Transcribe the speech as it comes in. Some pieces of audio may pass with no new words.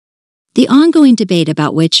The ongoing debate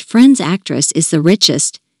about which Friends actress is the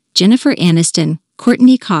richest, Jennifer Aniston,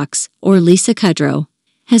 Courteney Cox, or Lisa Kudrow,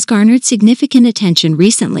 has garnered significant attention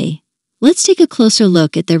recently. Let's take a closer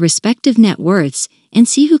look at their respective net worths and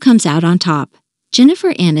see who comes out on top.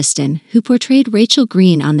 Jennifer Aniston, who portrayed Rachel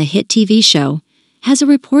Green on the hit TV show, has a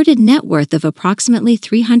reported net worth of approximately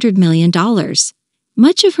 $300 million.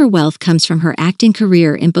 Much of her wealth comes from her acting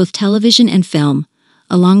career in both television and film,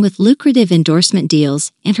 along with lucrative endorsement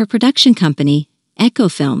deals and her production company, Echo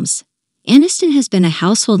Films. Aniston has been a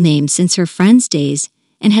household name since her Friends days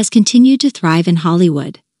and has continued to thrive in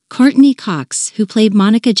Hollywood. Courteney Cox, who played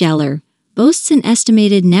Monica Geller, boasts an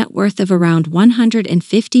estimated net worth of around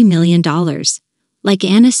 $150 million. Like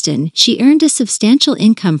Aniston, she earned a substantial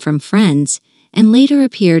income from Friends and later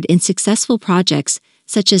appeared in successful projects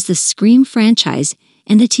such as the Scream franchise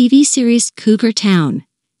and the TV series Cougar Town.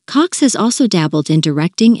 Cox has also dabbled in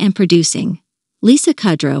directing and producing. Lisa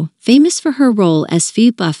Kudrow, famous for her role as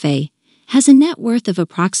Phoebe Buffay, has a net worth of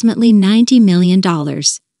approximately $90 million.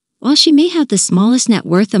 While she may have the smallest net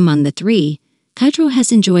worth among the three, Kudrow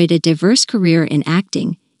has enjoyed a diverse career in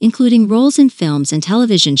acting, including roles in films and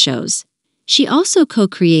television shows. She also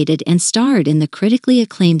co-created and starred in the critically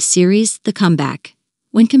acclaimed series The Comeback.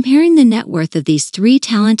 When comparing the net worth of these three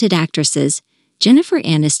talented actresses, Jennifer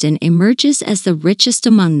Aniston emerges as the richest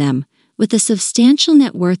among them, with a substantial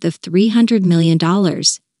net worth of $300 million.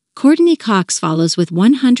 Courteney Cox follows with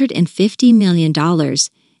 $150 million,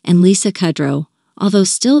 and Lisa Kudrow, although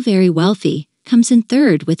still very wealthy, comes in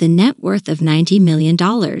third with a net worth of $90 million.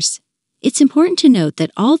 It's important to note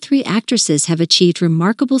that all three actresses have achieved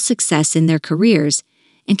remarkable success in their careers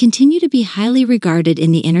and continue to be highly regarded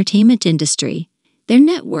in the entertainment industry. Their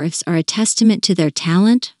net worths are a testament to their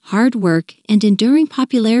talent, hard work, and enduring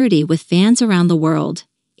popularity with fans around the world.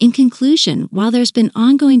 In conclusion, while there's been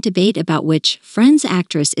ongoing debate about which Friends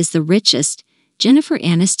actress is the richest, Jennifer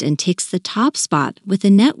Aniston takes the top spot with a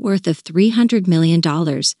net worth of $300 million,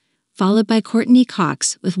 followed by Courteney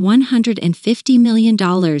Cox with $150 million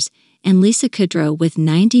and Lisa Kudrow with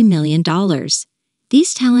 $90 million.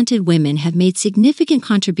 These talented women have made significant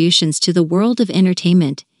contributions to the world of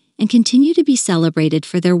entertainment and continue to be celebrated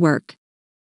for their work.